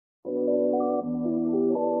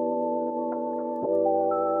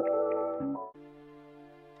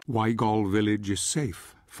Wygol village is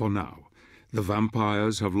safe for now. The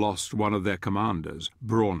vampires have lost one of their commanders,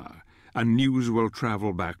 Brawner, and news will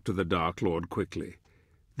travel back to the Dark Lord quickly.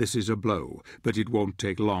 This is a blow, but it won't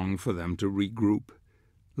take long for them to regroup.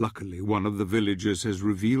 Luckily, one of the villagers has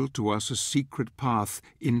revealed to us a secret path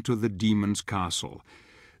into the demon's castle.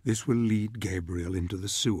 This will lead Gabriel into the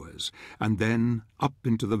sewers, and then up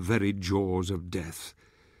into the very jaws of death.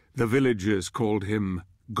 The villagers called him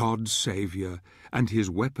God's Savior, and his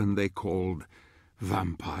weapon they called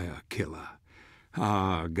Vampire Killer.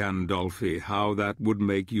 Ah, Gandolfi, how that would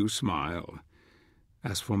make you smile.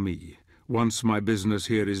 As for me, once my business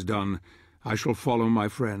here is done, I shall follow my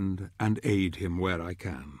friend and aid him where I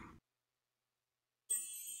can.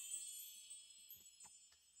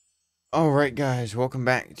 Alright guys, welcome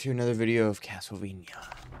back to another video of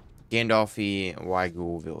Castlevania. Gandolfi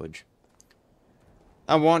Wygol Village.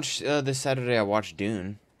 I watched, this Saturday I watched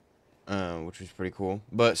Dune, which was pretty cool.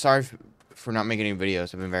 But sorry for not making any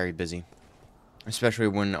videos, I've been very busy. Especially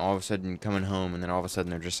when all of a sudden coming home and then all of a sudden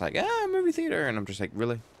they're just like, movie theater, and I'm just like,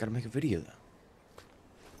 really? Gotta make a video though.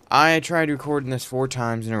 I tried recording this 4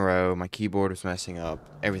 times in a row, my keyboard was messing up,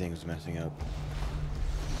 everything was messing up.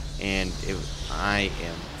 And I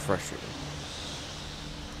am frustrated.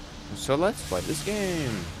 So let's play this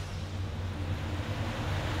game.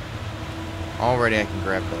 Already I can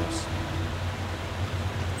grab this.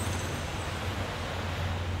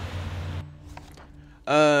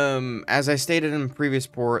 As I stated in the previous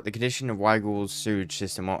report, the condition of Wygol's sewage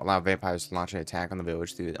system won't allow vampires to launch an attack on the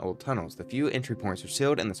village through the old tunnels. The few entry points are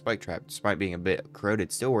sealed, and the spike trap, despite being a bit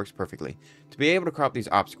corroded, still works perfectly. To be able to crop these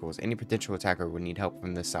obstacles, any potential attacker would need help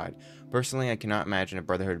from this side. Personally, I cannot imagine a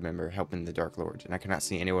Brotherhood member helping the Dark Lords, and I cannot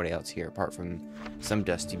see anybody else here apart from some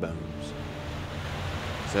dusty bones.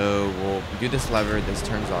 So we'll do this lever, this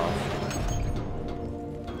turns off.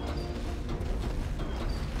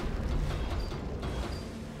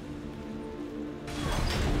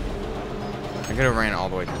 I could have ran all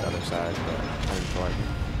the way to the other side, but I didn't feel like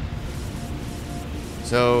it.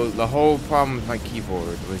 So the whole problem with my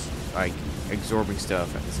keyboard was like absorbing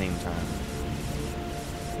stuff at the same time.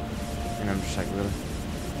 And I'm just like, really?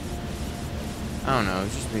 I don't know,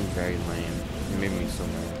 it's just being very lame. It made me so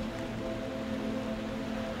mad.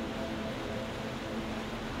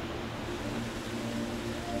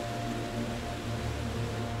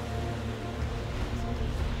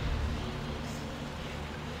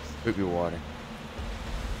 Poopy water.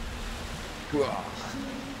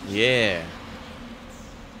 Yeah.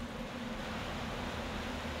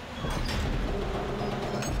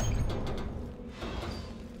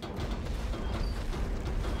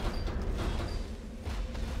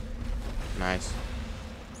 Nice.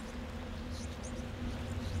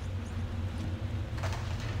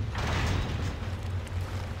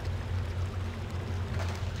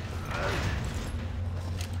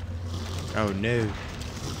 Oh no.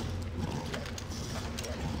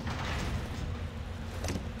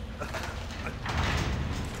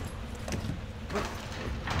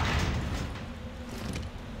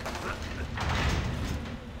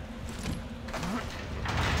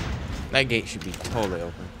 That gate should be totally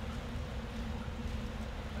open.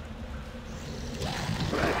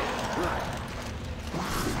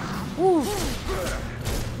 Woo.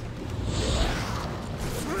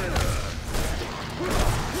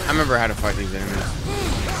 I remember how to fight these enemies.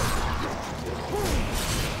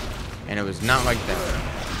 And it was not like that.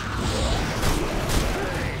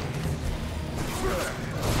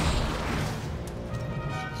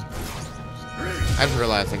 I just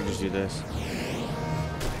realized I can just do this.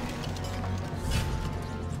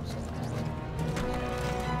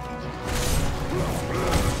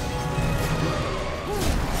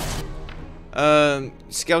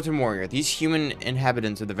 Skeleton Warrior. These human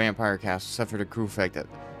inhabitants of the vampire castle suffered a cruel fate that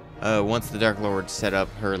once the Dark Lord set up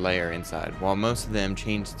her lair inside. While most of them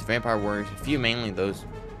changed to vampire warriors, a few, mainly those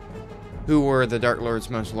who were the Dark Lord's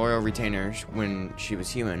most loyal retainers when she was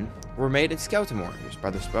human, were made into skeleton warriors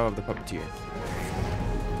by the spell of the puppeteer.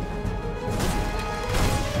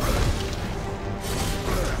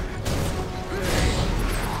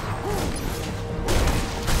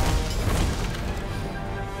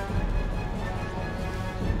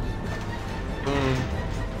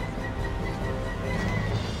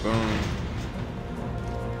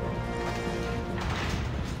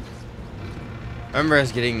 I remember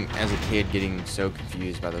as a kid, getting so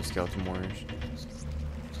confused by those skeleton warriors.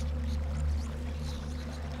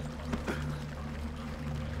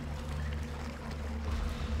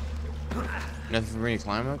 Nothing for me to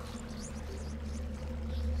climb up?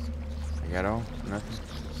 I got all?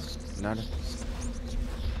 Nothing? Nada?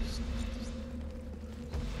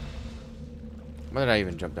 Why did I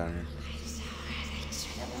even jump down here?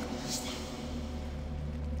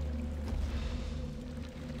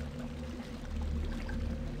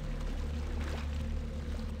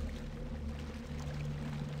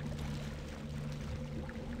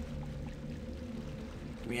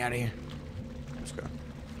 Get me out of here. Let's go.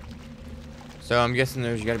 So I'm guessing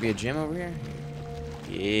there's got to be a gym over here?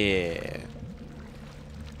 Yeah.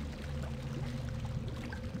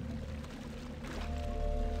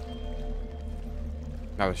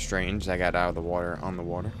 That was strange. I got out of the water on the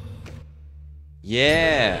water.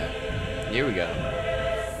 Yeah. Here we go.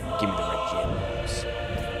 Give me the red gems.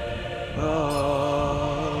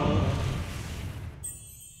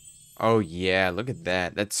 Oh yeah, look at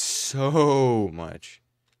that. That's so much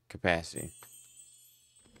capacity.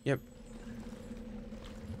 Yep.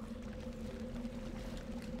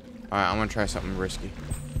 Alright, I'm gonna try something risky.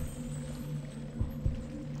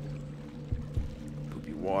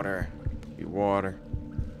 Poopy water. Poopy water.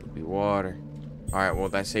 Poopy water. Alright, well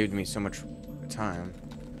that saved me so much time.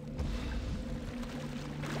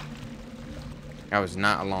 That was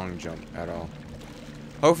not a long jump at all.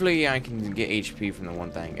 Hopefully I can get HP from the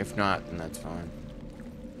one thing. If not, then that's fine.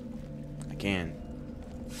 I can.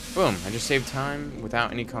 Boom, I just saved time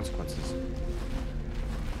without any consequences.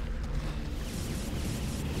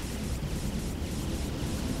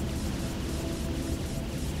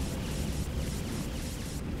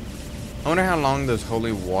 I wonder how long those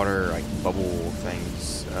holy water like bubble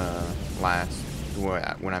things last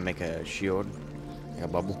when I make a shield, like a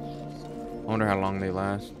bubble. I wonder how long they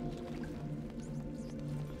last.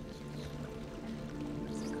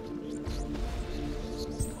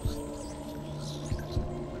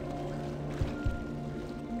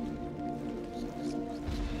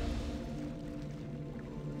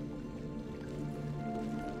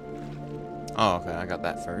 Oh, okay, I got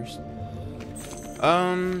that first.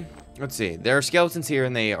 Let's see. There are skeletons here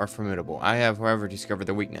and they are formidable. I have, however, discovered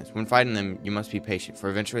their weakness. When fighting them, you must be patient, for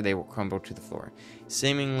eventually they will crumble to the floor,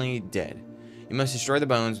 seemingly dead. You must destroy the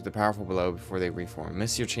bones with a powerful blow before they reform.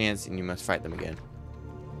 Miss your chance and you must fight them again.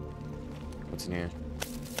 What's in here?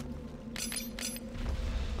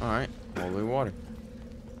 Alright, holy water.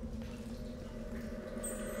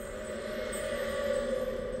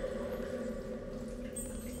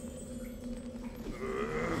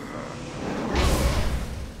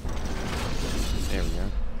 There we go.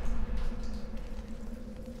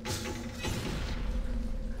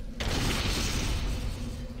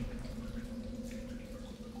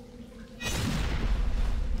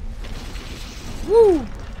 Woo!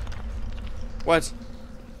 What?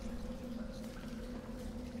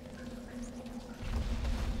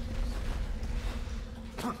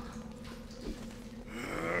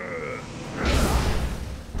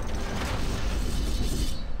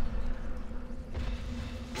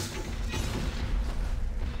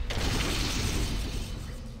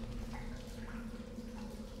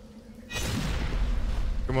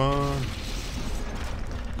 Come on.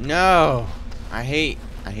 No. I hate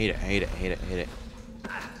it.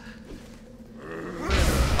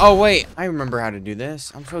 Oh, wait. I remember how to do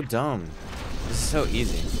this. I'm so dumb. This is so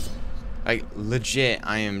easy. Like, legit,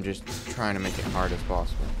 I am just trying to make it hard as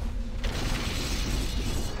possible.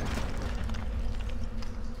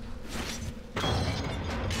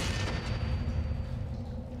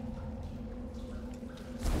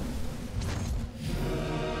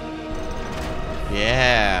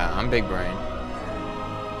 Yeah, I'm big brain.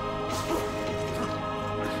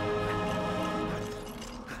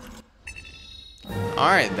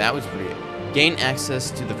 Alright, that was pretty good. Gain access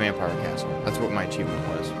to the vampire castle. That's what my achievement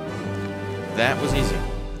was. That was easy.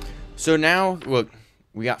 So now, look,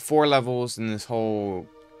 we got 4 levels in this whole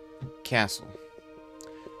castle.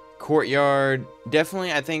 Courtyard,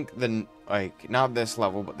 definitely, I think, not this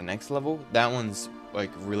level, but the next level, that one's, like,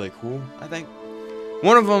 really cool, I think.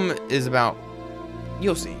 One of them is about,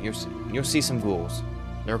 you'll see some ghouls.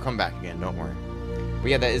 They'll come back again, don't worry. But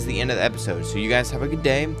yeah, that is the end of the episode. So you guys have a good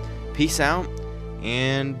day. Peace out.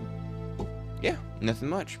 And yeah, nothing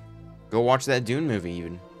much. Go watch that Dune movie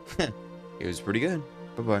even. It was pretty good.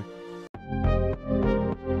 Bye-bye.